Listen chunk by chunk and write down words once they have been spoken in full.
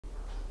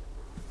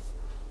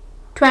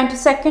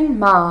22nd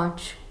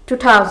March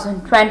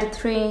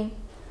 2023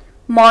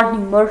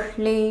 Morning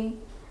Murli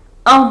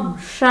Om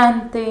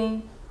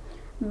Shanti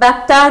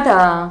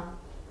BapDada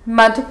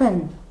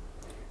Madhuban.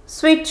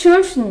 Sweet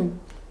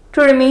children,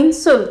 to remain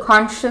soul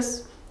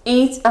conscious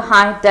is a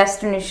high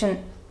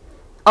destination.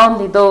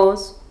 Only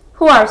those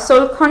who are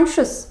soul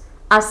conscious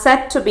are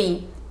said to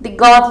be the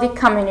godly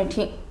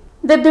community.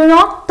 They do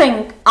not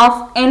think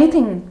of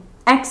anything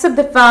except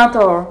the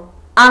Father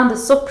and the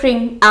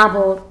Supreme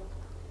Abode.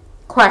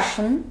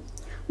 Question: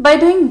 by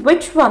doing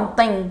which one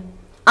thing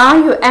are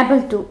you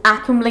able to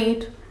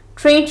accumulate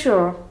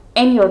treasure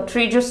in your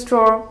treasure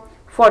store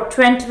for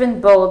 21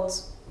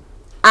 births?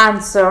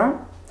 Answer: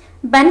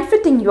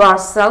 benefiting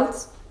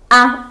yourselves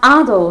and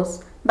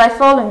others by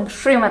following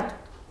Srimad.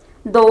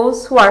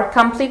 Those who are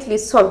completely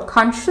soul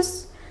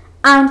conscious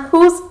and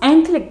whose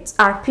intellects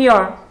are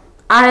pure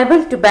are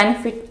able to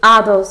benefit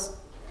others.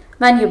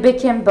 When you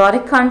become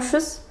body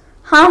conscious,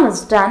 harm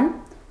is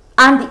done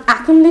and the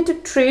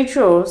accumulated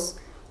treasures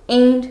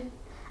end,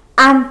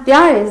 and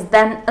there is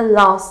then a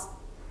loss.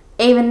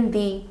 Even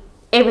the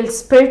evil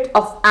spirit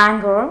of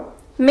anger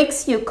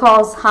makes you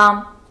cause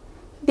harm.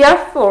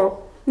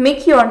 Therefore,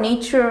 make your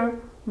nature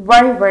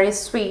very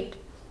sweet.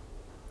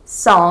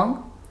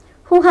 Song: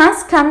 who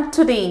has come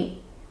today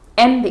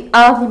in the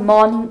early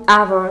morning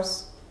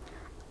hours?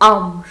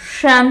 Om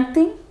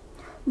Shanti.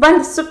 When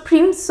the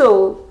Supreme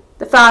Soul,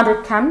 the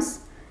Father, comes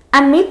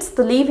and meets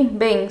the living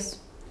beings,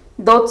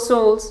 those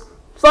souls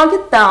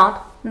forget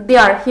that they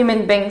are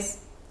human beings.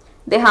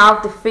 They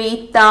have the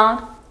faith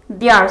that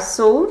they are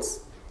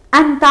souls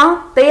and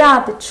that they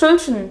are the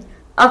children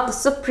of the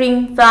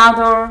Supreme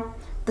Father,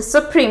 the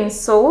Supreme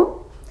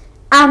Soul,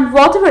 and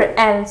whatever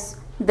else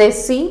they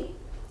see,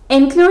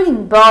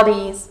 including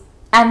bodies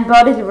and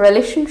bodily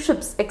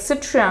relationships,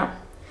 etc.,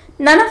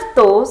 none of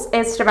those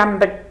is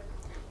remembered.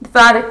 The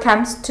Father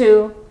comes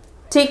to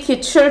take your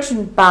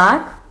children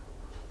back.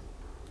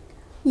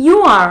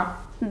 You are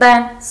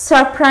then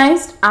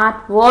surprised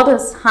at what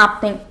is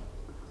happening.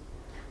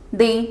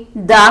 The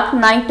dark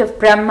night of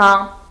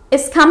Brahma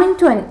is coming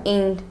to an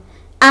end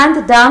and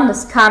the dawn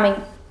is coming.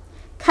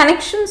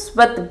 Connections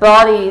with the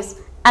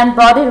bodies and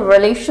body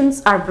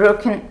relations are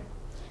broken.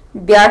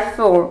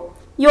 Therefore,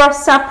 you are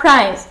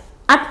surprised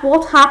at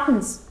what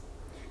happens.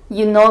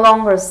 You no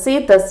longer see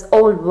this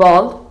old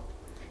world.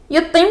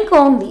 You think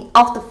only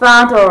of the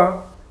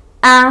Father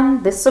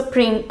and the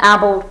Supreme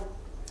Abode.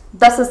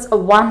 This is a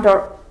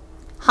wonder.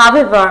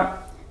 However,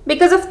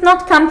 because of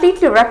not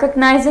completely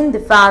recognizing the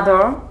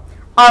Father,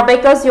 or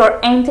because your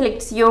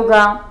intellect's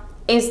yoga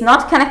is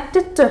not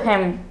connected to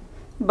Him,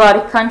 body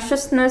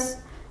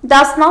consciousness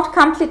does not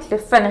completely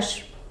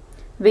finish.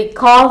 We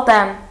call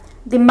them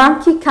the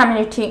monkey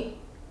community.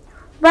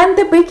 When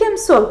they become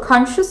soul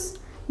conscious,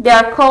 they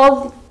are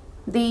called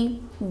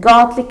the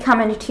godly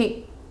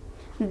community.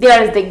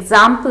 There is the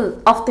example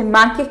of the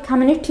monkey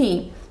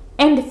community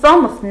in the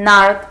form of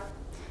Narad.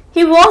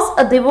 He was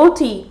a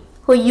devotee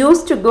who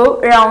used to go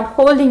around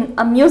holding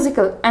a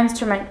musical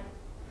instrument.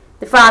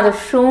 The Father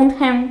showed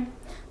him,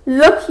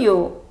 "Look,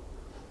 you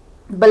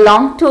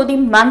belong to the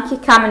monkey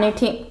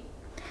community.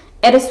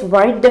 It is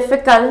very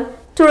difficult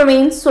to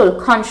remain soul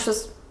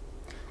conscious.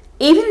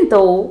 Even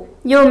though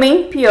you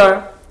remain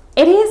pure,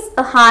 it is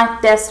a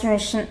high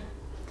destination.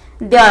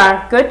 There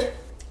are good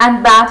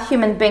and bad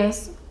human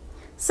beings.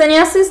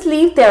 Sannyasis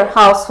leave their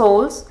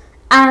households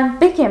and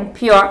become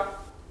pure.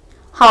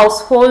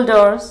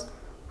 Householders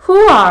who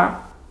are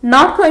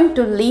not going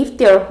to leave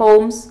their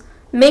homes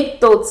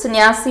make those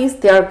sannyasis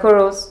their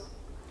gurus.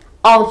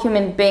 All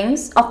human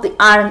beings of the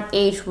Iron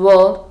Age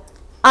world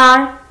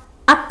are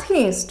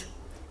atheists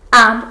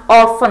and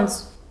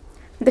orphans.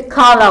 They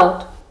call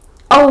out,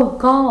 'Oh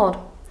God,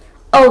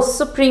 oh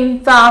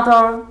Supreme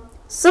Father,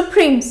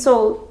 Supreme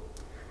Soul.'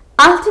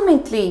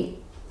 Ultimately,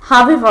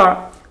 however,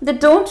 they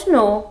don't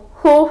know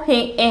who He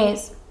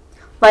is.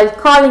 While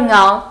calling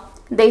out,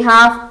 they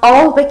have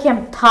all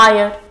become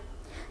tired.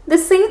 They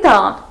say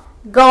that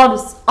God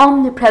is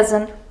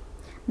omnipresent.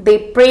 They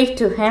pray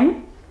to Him,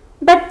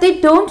 but they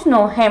don't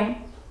know Him.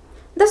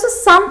 This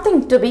is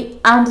something to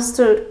be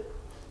understood.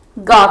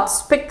 God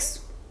speaks.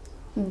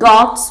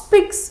 God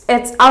speaks.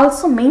 It's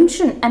also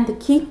mentioned in the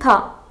Gita.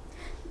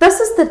 This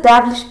is the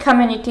devilish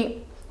community.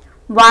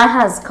 Why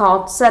has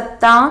God said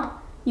that?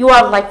 You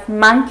are like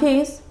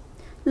monkeys.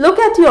 Look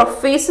at your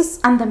faces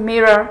in the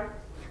mirror.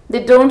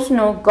 They don't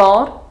know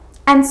God,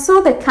 and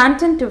so they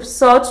continue to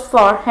search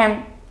for Him.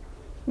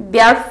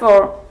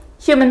 Therefore,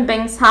 human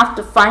beings have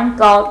to find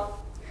God.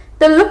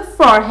 They look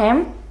for Him,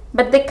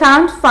 but they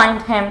can't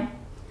find Him.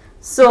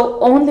 So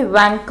only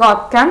when God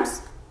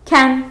comes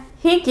can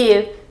He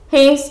give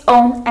His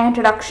own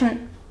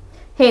introduction.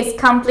 His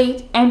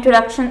complete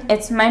introduction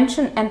is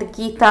mentioned in the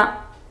Gita.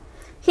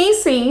 He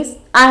says,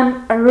 "I am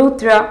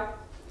Rudra.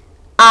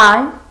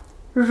 I,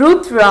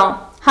 Rudra,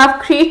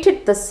 have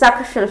created the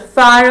sacrificial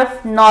fire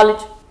of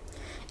knowledge."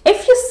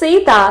 If you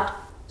say that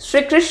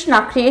Sri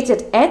Krishna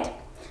created it,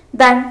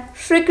 then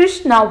Sri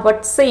Krishna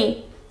would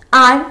say,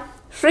 "I,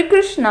 Sri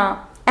Krishna,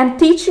 am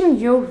teaching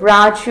you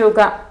Raj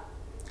Yoga."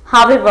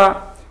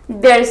 However,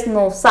 There is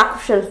no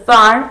sacrificial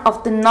fire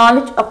of the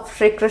knowledge of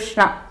Sri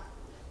Krishna.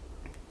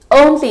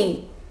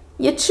 Only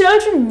your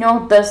children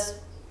know this.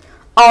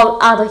 All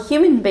other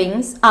human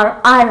beings are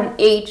Iron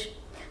Age.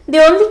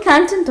 They only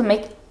content to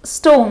make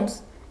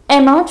stones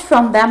emerge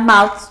from their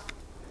mouths.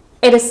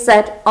 It is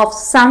said of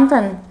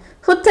someone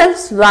who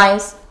tells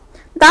lies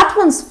that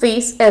one's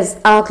face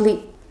is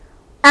ugly.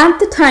 At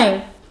the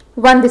time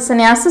when the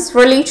sannyasi's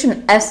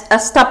religion is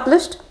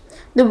established,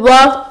 the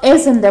world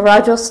is in the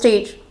Raja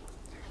stage.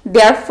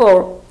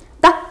 Therefore,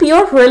 that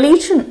pure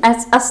religion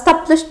is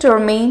established to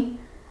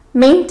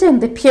maintain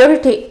the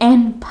purity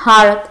in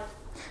Bharat.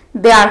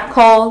 They are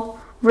called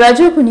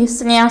Rajoguni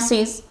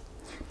sannyasis.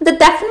 They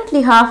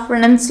definitely have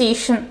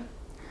renunciation,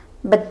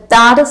 but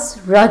that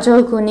is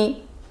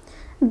Rajoguni.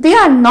 They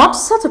are not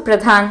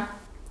Satapradhan.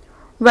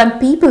 When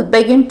people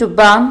begin to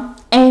burn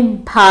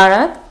in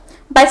Bharat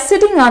by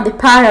sitting on the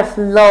pyre of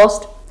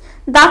lust,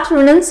 that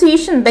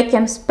renunciation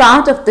becomes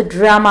part of the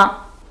drama.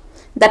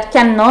 That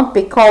cannot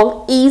be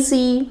called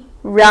easy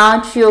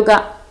Raj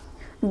Yoga.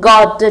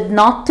 God did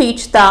not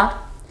teach that.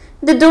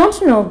 They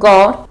don't know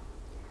God.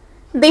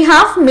 They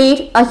have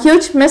made a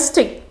huge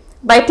mistake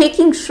by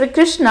taking Sri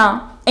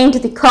Krishna into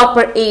the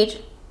copper age.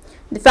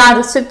 The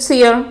Father sits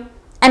here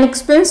and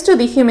explains to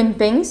the human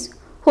beings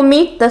who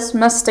made this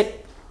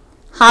mistake.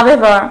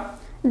 However,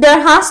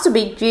 there has to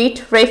be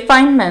great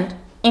refinement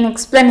in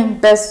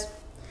explaining this.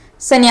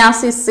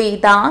 Sannyasis say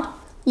that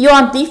you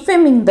are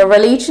defaming the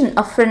religion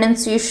of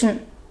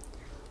renunciation.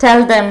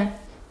 Tell them,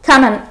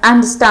 come and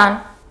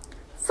understand.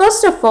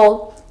 First of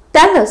all,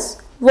 tell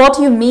us what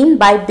you mean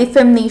by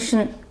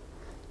defamation.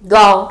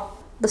 God,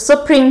 the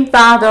Supreme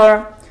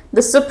Father,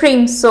 the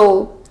Supreme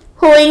Soul,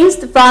 who is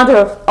the Father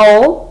of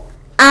all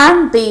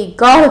and the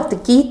God of the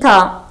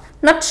Gita,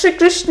 not Sri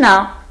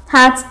Krishna,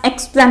 has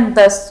explained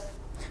this.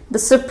 The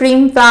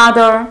Supreme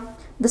Father,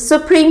 the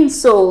Supreme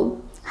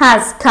Soul,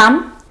 has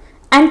come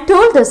and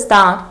told us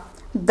that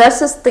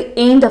this is the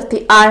end of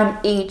the Iron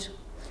Age.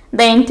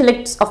 The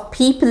intellects of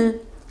people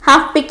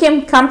have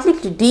become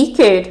completely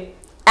decayed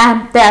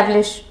and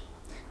devilish.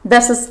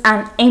 This is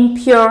an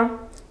impure,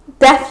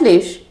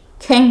 devilish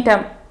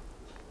kingdom.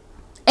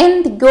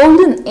 In the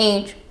golden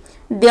age,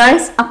 there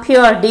is a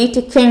pure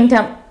deity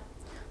kingdom.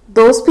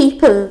 Those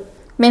people,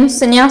 when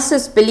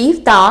sannyasis,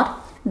 believe that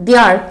they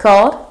are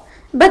God,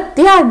 but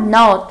they are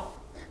not.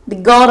 The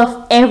God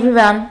of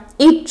everyone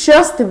is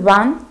just the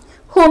one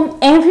whom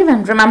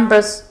everyone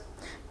remembers.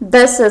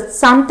 This is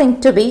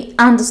something to be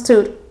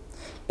understood.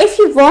 If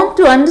you want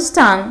to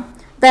understand,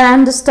 then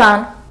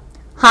understand.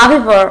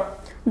 However,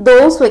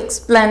 those who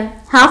explain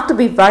have to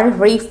be very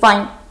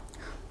refined.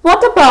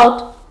 What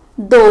about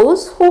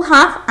those who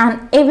have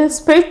an evil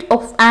spirit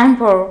of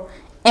anger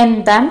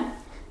in them?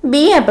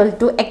 Be able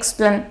to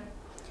explain.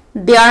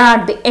 There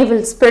are the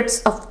evil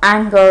spirits of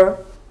anger,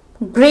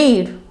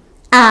 greed,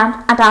 and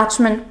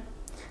attachment.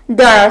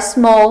 There are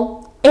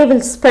small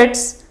evil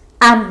spirits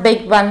and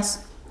big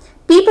ones.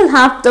 People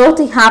have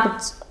dirty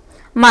habits.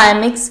 Maya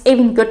makes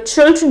even good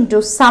children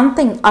do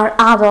something or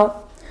other.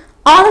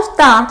 All of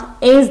that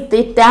is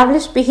the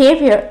devilish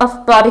behavior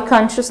of body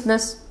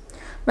consciousness.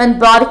 When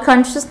body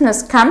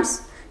consciousness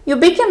comes, you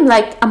become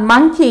like a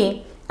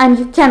monkey and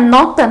you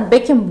cannot then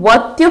become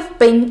worthy of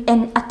being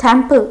in a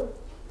temple.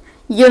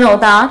 You know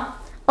that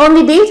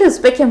only deities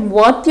become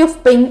worthy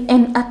of being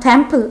in a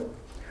temple.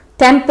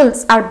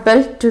 Temples are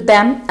built to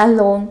them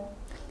alone.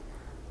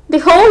 The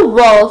whole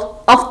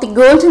world of the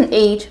golden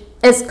age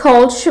is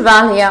called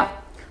Shivalaya,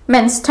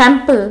 means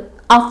temple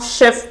of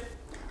Shiv.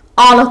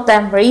 All of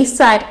them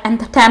reside in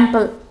the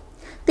temple.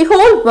 The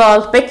whole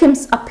world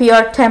becomes a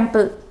pure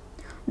temple.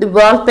 The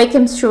world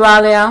becomes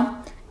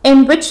Shivalaya,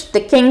 in which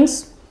the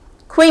kings,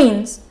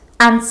 queens,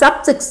 and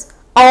subjects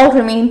all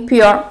remain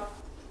pure.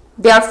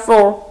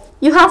 Therefore,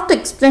 you have to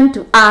explain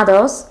to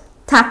others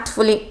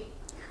tactfully.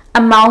 A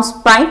mouse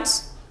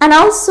bites and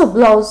also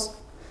blows.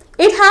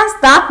 It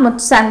has that much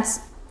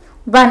sense.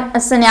 When a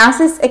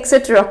sannyasis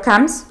etc.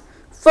 comes,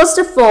 first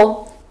of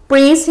all,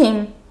 praise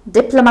him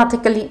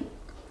diplomatically.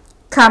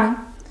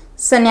 Come,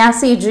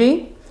 Sannyasi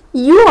ji,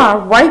 you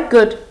are very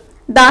good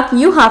that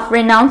you have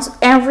renounced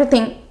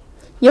everything.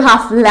 You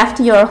have left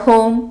your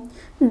home.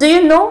 Do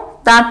you know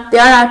that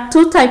there are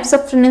two types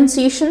of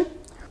renunciation?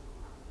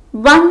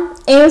 One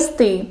is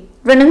the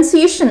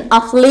renunciation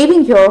of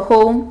leaving your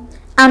home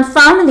and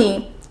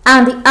family,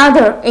 and the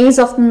other is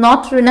of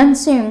not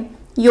renouncing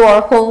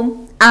your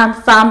home and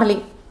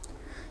family.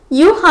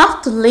 You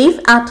have to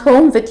live at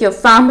home with your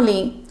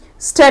family,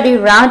 study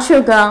Raj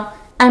Yoga,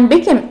 and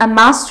become a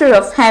master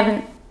of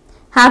heaven.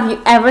 Have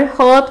you ever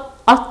heard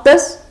of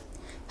this?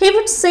 He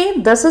would say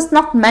this is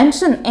not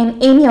mentioned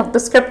in any of the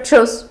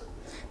scriptures.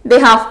 They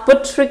have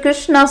put Sri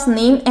Krishna's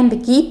name in the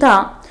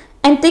Gita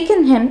and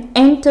taken him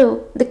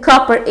into the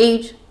copper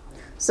age.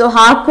 So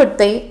how could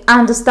they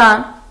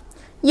understand?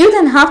 You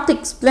then have to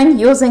explain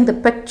using the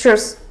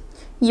pictures.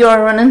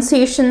 Your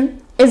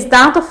renunciation is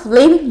that of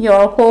leaving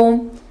your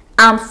home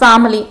and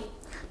family.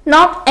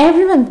 Not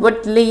everyone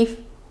would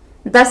leave.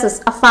 This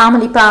is a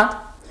family path.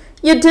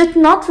 You did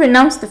not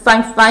renounce the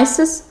 5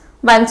 vices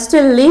while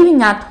still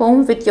living at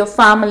home with your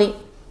family.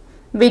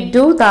 We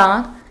do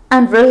that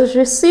and will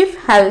receive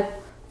help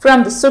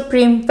from the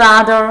Supreme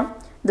Father,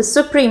 the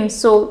Supreme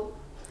Soul.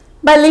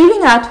 By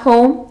living at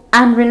home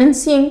and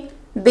renouncing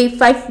the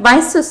 5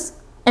 vices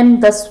in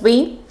this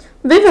way,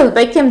 we will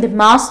become the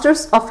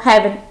masters of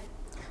heaven.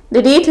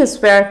 The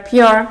deities were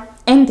pure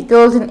in the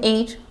golden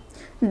age.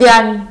 They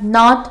are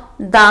not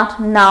that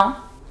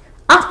now.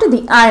 After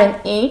the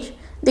iron age,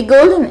 the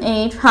golden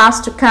age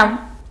has to come.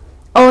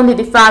 Only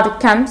the Father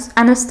comes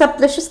and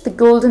establishes the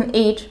golden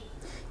age.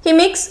 He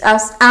makes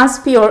us as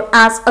pure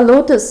as a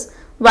lotus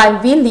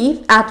while we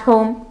live at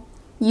home.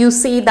 You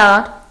see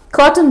that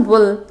cotton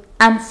wool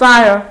and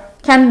fire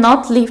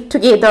cannot live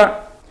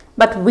together,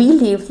 but we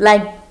live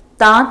like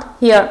that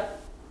here.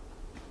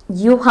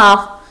 You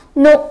have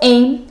no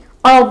aim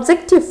or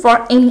objective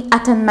for any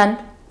attainment.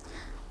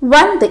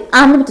 When the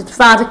unlimited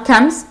Father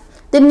comes,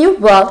 the new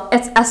world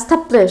is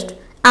established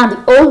and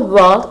the old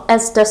world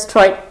is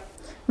destroyed.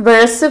 We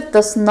receive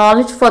this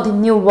knowledge for the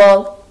new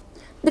world.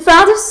 The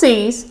Father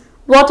says,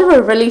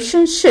 whatever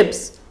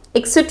relationships,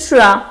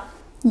 etc.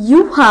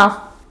 you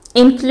have,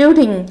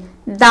 including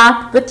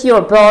that with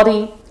your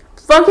body,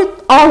 forget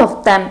all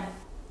of them.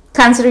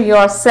 Consider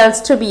yourselves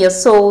to be a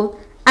soul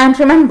and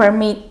remember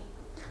me.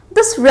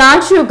 This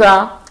Raj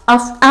Yoga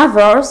of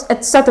ours is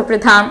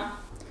Satapradhan.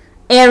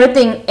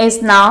 Everything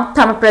is now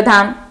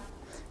Tamapradhan.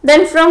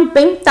 Then from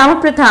being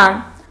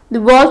Tamapradhan,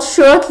 the world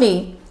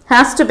surely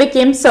has to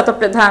become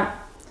Satapradhan.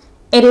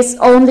 It is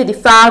only the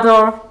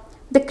Father,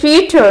 the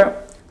Creator,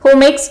 who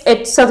makes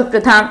it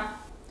Satapradhan.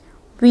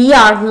 We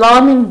are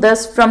learning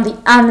this from the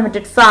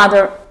unlimited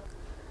Father.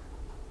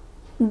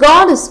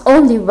 God is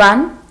only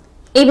one.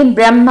 Even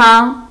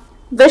Brahma,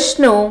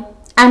 Vishnu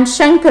and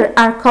Shankar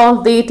are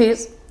called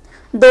deities.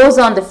 Those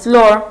on the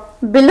floor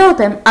below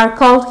them are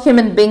called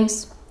human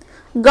beings.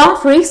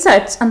 God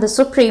resides on the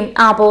supreme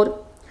abode.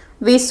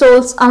 We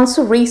souls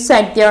also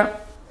reside there,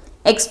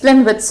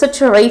 explained with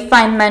such a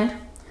refinement.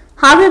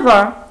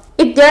 However,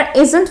 if there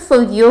isn't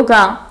full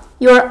yoga,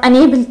 you are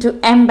unable to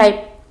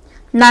imbibe.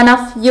 None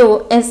of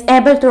you is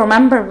able to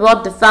remember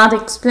what the Father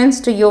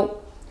explains to you.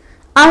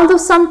 Although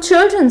some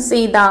children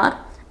say that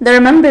they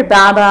remember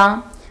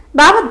Baba,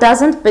 Baba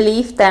doesn't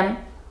believe them.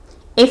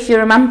 If you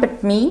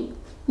remembered me,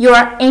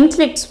 your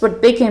intellects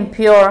would become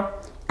pure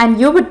and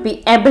you would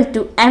be able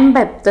to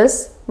imbibe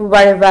this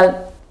very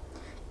well.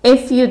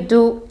 If you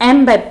do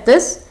imbibe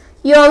this,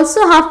 you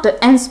also have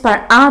to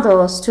inspire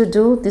others to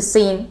do the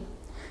same.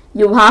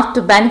 You have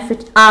to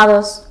benefit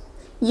others.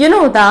 You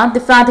know that the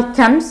Father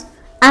comes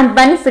and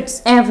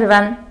benefits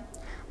everyone.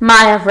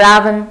 Maya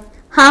Ravan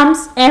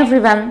harms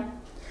everyone.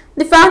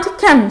 The Father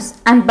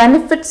comes and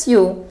benefits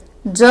you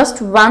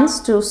just once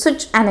to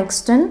such an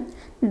extent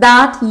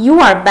that you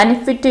are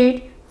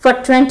benefited for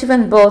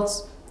 21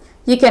 births.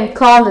 You can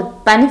call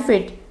it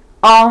benefit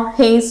or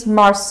His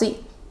mercy.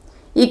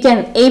 You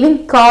can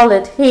even call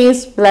it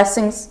His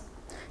blessings.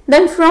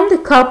 Then from the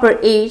corporeal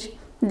age,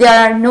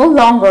 there are no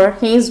longer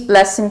His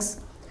blessings.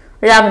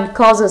 Ravan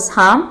causes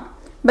harm.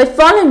 By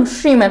following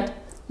Srimad,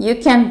 you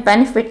can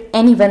benefit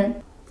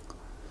anyone.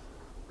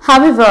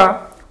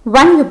 However,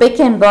 when you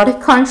become body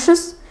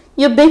conscious,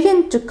 you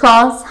begin to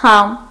cause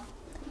harm.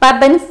 By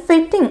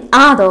benefiting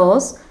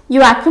others,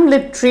 you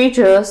accumulate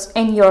treasures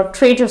in your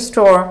treasure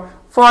store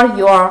for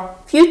your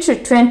future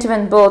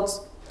 21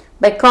 births.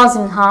 By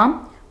causing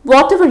harm,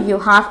 whatever you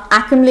have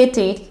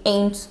accumulated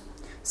ends.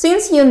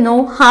 Since you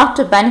know how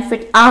to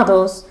benefit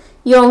others,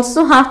 you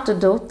also have to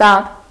do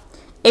that.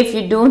 If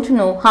you don't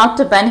know how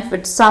to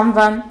benefit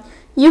someone,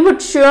 you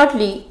would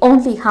surely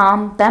only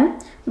harm them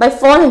by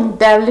following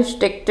devilish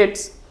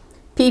dictates.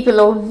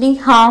 People only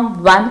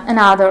harm one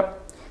another.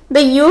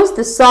 They use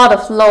the sword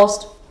of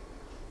lust.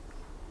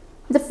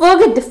 They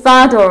forget the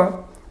Father.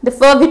 They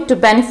forget to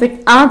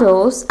benefit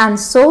others, and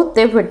so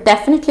they would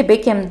definitely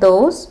become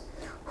those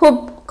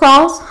who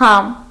cause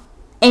harm.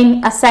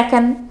 In a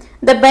second,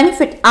 they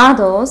benefit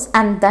others,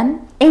 and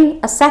then in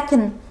a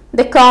second,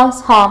 they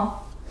cause harm.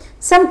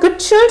 Some good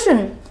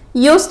children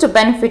used to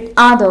benefit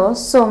others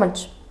so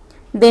much.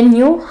 They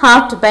knew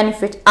how to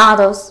benefit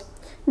others.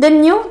 They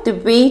knew the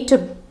way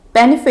to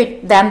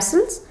benefit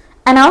themselves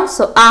and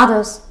also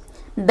others.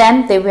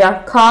 Then they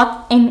were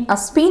caught in a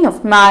spin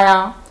of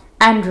Maya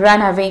and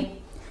ran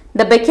away.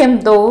 They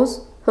became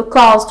those who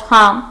caused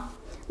harm.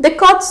 They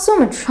caused so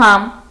much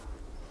harm.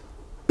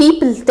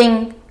 People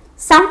think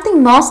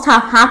something must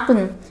have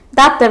happened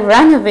that they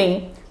ran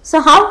away. So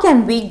how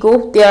can we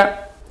go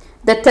there?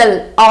 They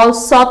tell all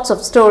sorts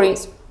of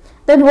stories.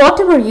 Then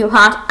whatever you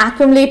had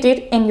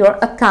accumulated in your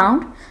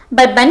account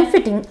by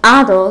benefiting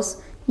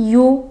others,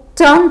 you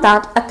turn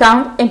that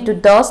account into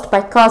dust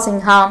by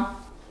causing harm.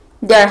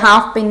 There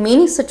have been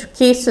many such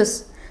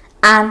cases,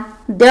 and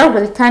there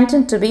will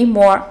continue to be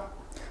more.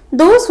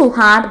 Those who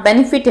had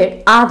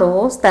benefited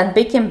others then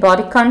became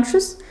body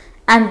conscious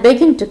and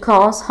begin to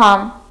cause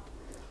harm.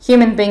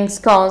 Human beings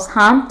cause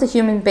harm to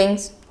human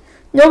beings.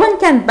 No one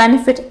can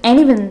benefit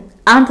anyone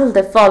until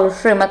they follow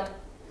Srimad.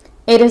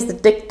 It is the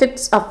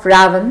dictates of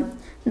Ravan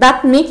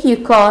that make you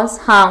cause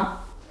harm.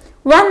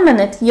 One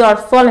minute you are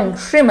following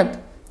Srimad,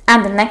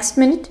 and the next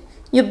minute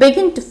you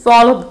begin to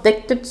follow the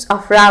dictates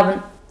of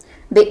Ravan.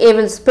 The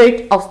evil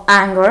spirit of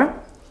anger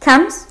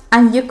comes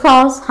and you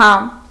cause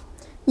harm.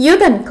 You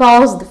then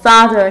cause the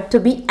father to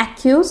be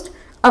accused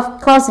of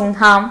causing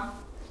harm.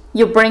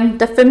 You bring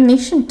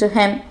defamation to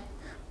him.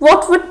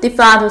 What would the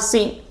father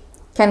say?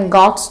 Can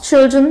God's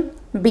children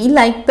be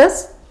like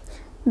this?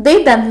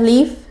 They then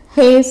leave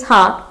his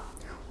heart.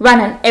 When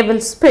an evil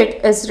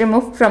spirit is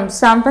removed from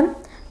someone,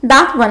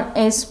 that one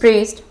is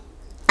praised.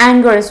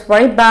 Anger is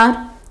very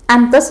bad,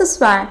 and this is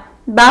why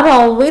Baba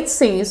always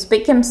says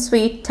become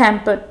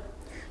sweet-tempered.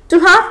 To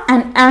have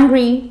an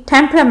angry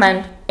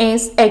temperament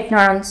is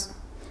ignorance.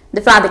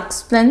 The father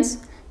explains,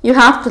 you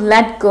have to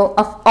let go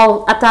of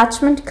all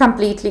attachment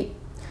completely.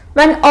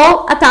 When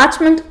all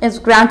attachment is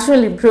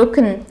gradually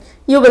broken,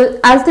 you will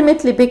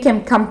ultimately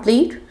become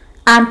complete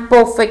and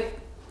perfect.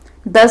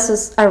 This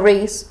is a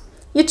race.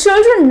 Your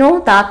children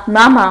know that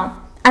Mama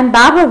and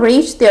Baba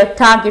reach their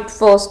target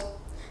first.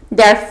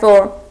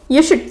 Therefore,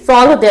 you should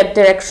follow their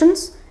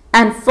directions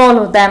and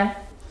follow them.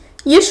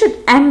 You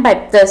should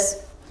imbibe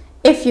this.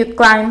 If you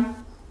climb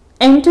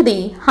into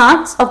the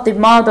hearts of the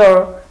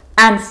mother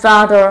and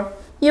father,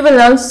 you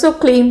will also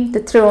claim the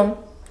throne.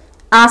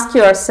 Ask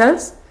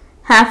yourselves,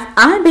 have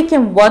I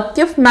become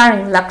worthy of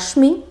marrying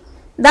Lakshmi?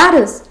 That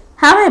is,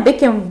 have I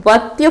become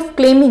worthy of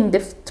claiming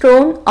the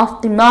throne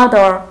of the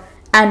mother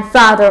and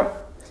father?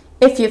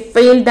 If you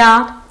feel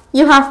that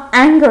you have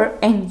anger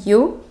in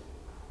you,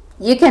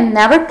 you can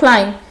never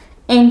climb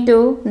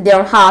into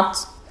their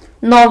hearts,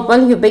 nor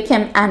will you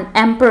become an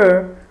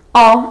emperor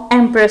or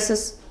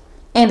empresses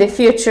in the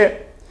future.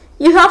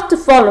 You have to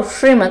follow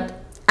Srimad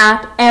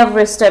at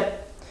every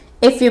step.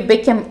 If you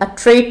become a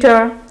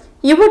traitor,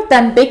 you would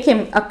then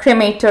become a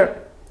cremator.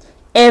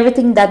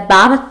 Everything that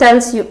Baba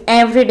tells you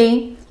every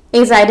day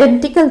is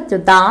identical to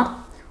that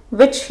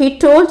which he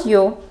told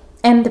you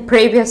in the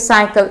previous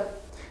cycle.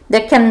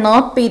 There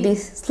cannot be the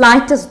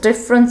slightest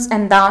difference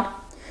in that.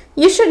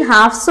 You should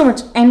have so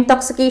much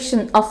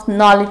intoxication of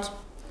knowledge.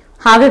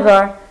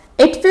 However,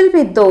 it will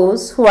be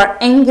those who are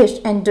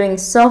engaged in doing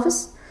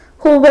service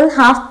who will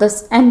have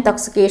this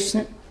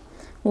intoxication.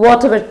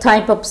 Whatever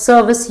type of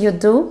service you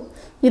do,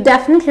 you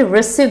definitely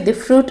receive the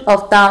fruit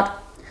of that.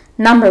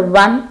 Number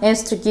one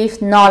is to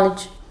give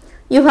knowledge.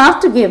 You have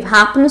to give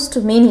happiness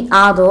to many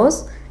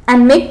others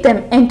and make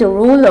them into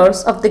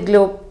rulers of the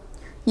globe.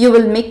 You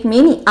will make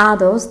many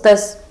others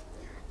thus.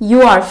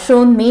 You are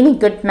shown many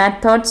good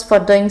methods for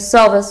doing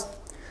service.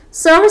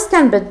 Service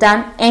can be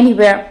done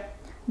anywhere.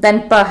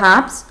 Then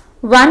perhaps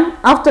 1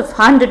 out of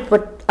 100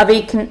 would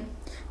awaken.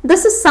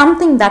 This is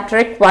something that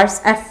requires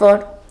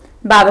effort.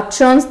 Baba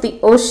churns the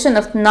ocean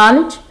of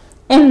knowledge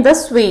in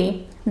this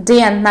way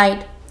day and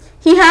night.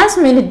 He has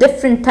many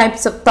different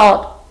types of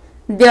thought.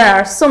 There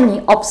are so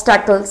many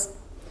obstacles.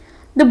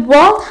 The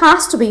world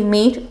has to be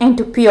made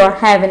into pure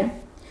heaven.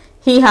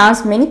 He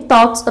has many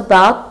thoughts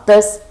about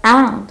this,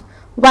 and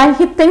while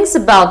he thinks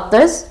about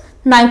this,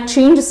 night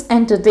changes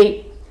into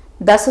day.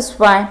 This is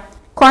why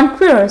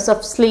conquerors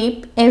of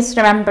sleep is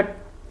remembered.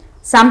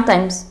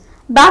 Sometimes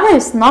Baba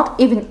is not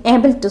even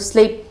able to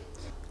sleep.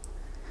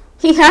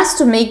 He has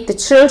to make the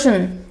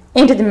children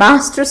into the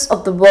masters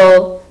of the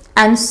world,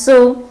 and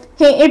so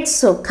he is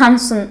so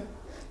concerned.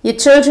 Your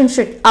children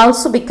should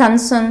also be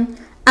concerned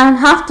and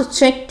have to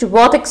check to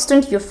what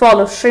extent you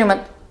follow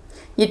Srimad.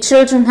 Your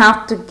children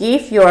have to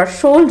give your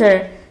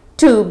shoulder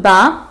to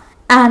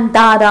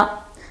BapDada.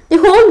 The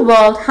whole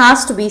world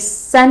has to be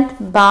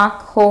sent back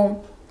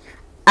home.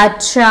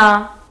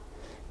 Acha,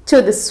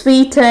 to the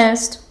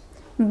sweetest,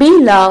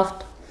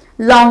 beloved,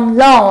 long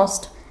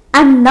lost,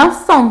 and now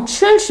found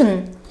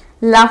children,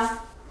 love,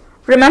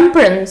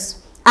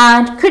 remembrance,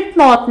 and good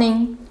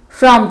morning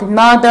from the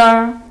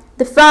mother,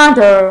 the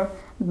father,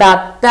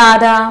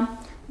 BapDada.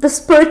 The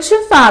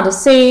spiritual father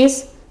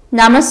says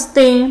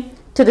Namaste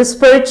to the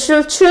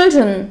spiritual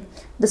children.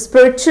 The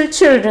spiritual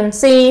children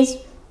says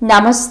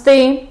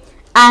Namaste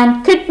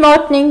and good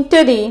morning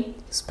to the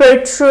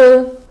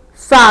spiritual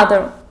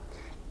father.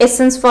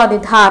 Essence for the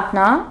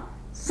dharana.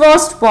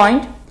 First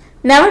point,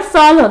 never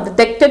follow the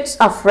dictates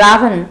of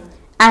Ravan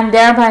and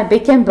thereby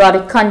become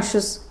body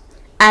conscious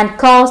and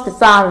cause the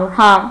father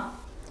harm.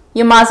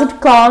 You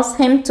mustn't cause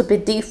him to be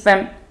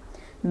defamed.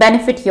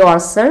 Benefit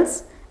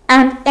yourselves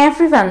and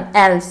everyone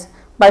else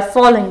by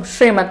following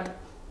Srimad.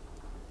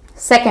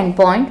 Second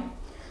point,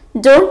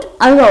 don't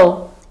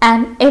allow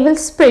an evil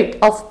spirit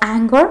of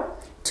anger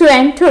to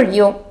enter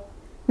you.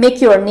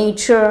 Make your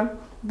nature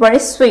very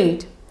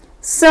sweet.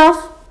 Serve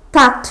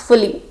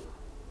tactfully.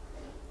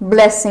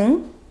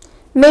 Blessing.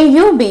 May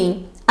you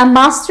be a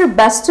master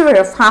bestower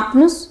of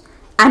happiness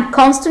and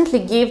constantly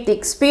give the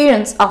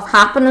experience of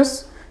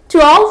happiness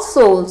to all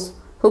souls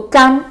who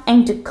come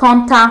into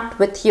contact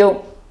with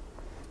you.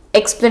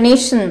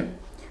 Explanation.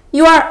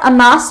 You are a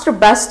master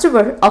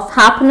bestower of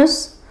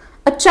happiness,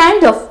 a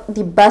child of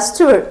the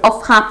bestower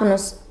of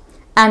happiness,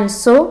 and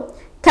so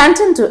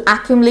continue to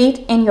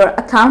accumulate in your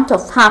account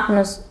of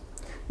happiness.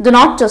 Do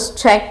not just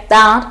check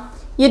that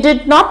you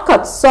did not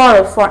cause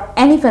sorrow for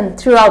anyone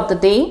throughout the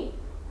day.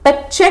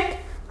 but check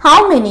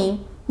how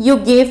many you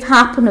gave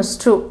happiness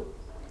to.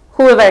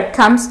 Whoever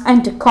comes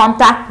into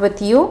contact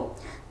with you,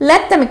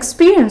 let them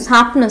experience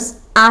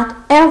happiness at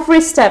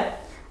every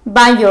step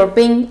by your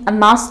being a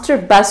master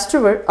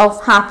bestower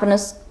of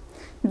happiness.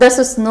 This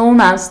is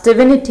known as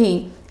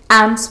divinity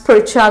and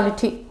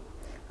spirituality.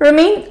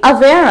 Remain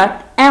aware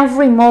at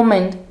every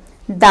moment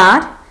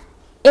that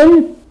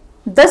in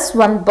this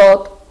one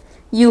birth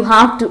you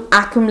have to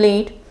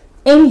accumulate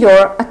in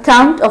your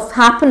account of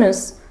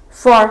happiness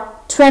for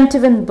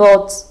 21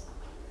 births.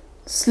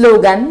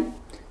 Slogan: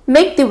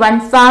 make the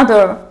One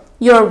Father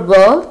your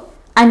world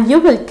and you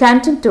will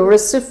continue to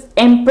receive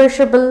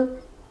imperishable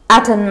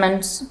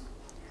attainments.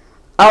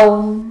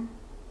 Om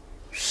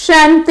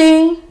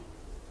Shanti.